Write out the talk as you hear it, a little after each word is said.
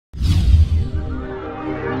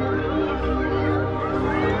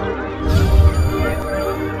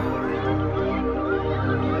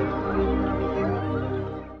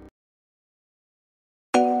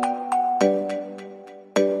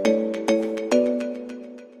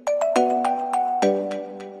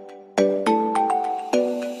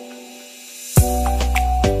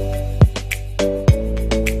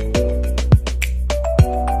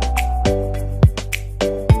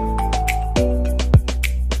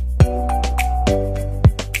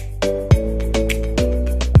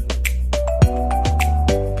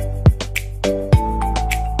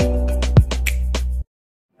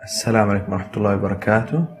السلام عليكم ورحمة الله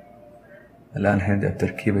وبركاته. الآن حنبدأ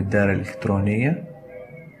بتركيب الدائرة الإلكترونية.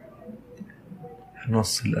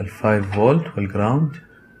 هنوصل ال5 فولت والجراوند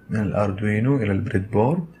من الأردوينو إلى البريد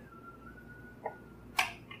بورد.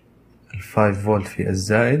 ال5 فولت في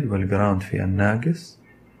الزائد والجراوند في الناقص.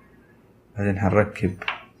 بعدين هنركب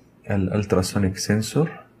الالتراسونيك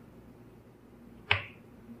سنسور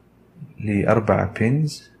ل4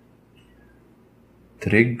 بينز،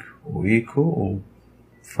 تريج وإيكو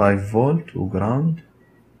و5 فولت وجراوند.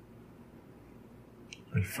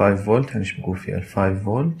 ال5 فولت هنشبكه في ال5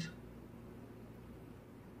 فولت،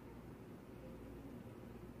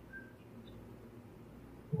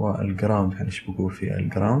 والجراوند هنشبكه في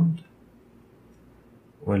الجراوند،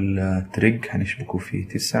 والتريج هنشبكه في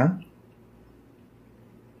 9،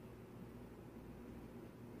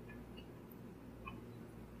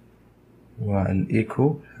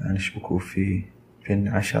 والإيكو هنشبكه في بن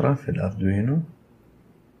 10 في الأردوينو.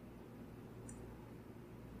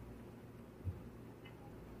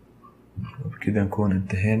 وبكده نكون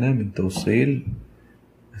انتهينا من توصيل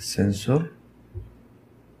السنسور.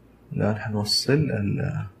 الآن هنوصل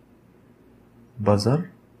البزر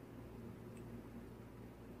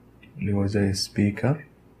اللي هو زي سبيكر.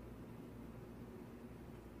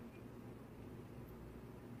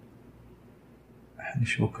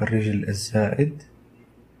 هنشبك الرجل الزائد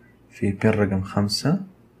في بن رقم 5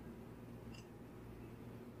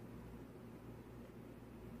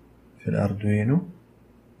 في الأردوينو.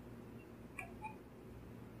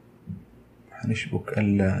 هنشبك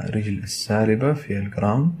الرجل السالبة في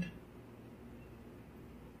الجراوند.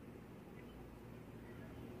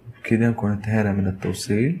 بكده نكون انتهينا من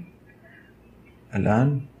التوصيل.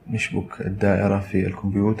 الآن نشبك الدائرة في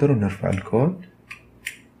الكمبيوتر ونرفع الكود.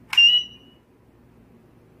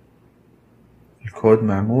 الكود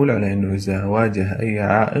معمول على انه اذا واجه اي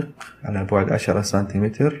عائق على بعد 10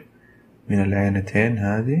 سنتيمتر من العينتين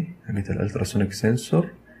هذه حقت الالتراسونيك سنسور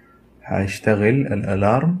هيشتغل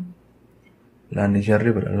الالارم. الان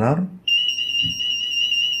نجرب الالارم.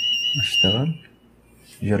 اشتغل.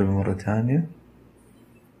 نجرب مرة ثانية.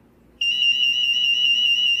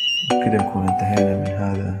 كده نكون انتهينا من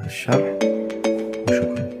هذا الشرح.